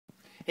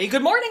Hey,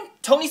 good morning.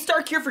 Tony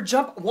Stark here for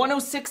Jump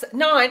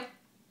 1069.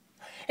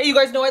 Hey, you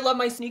guys know I love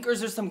my sneakers.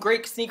 There's some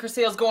great sneaker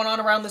sales going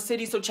on around the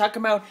city, so check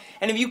them out.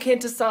 And if you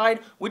can't decide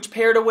which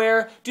pair to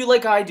wear, do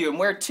like I do and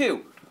wear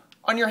two.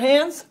 On your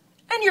hands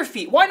and your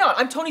feet. Why not?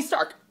 I'm Tony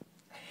Stark.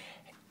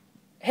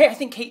 Hey, I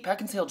think Kate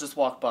Beckinsale just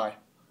walked by.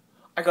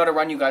 I gotta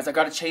run, you guys. I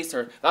gotta chase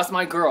her. That's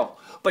my girl.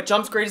 But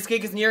Jump's Greatest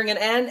Gig is nearing an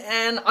end,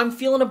 and I'm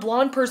feeling a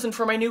blonde person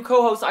for my new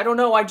co-host. I don't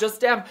know, I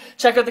just am.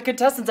 Check out the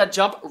contestants at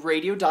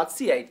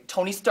jumpradio.ca.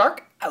 Tony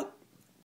Stark, out.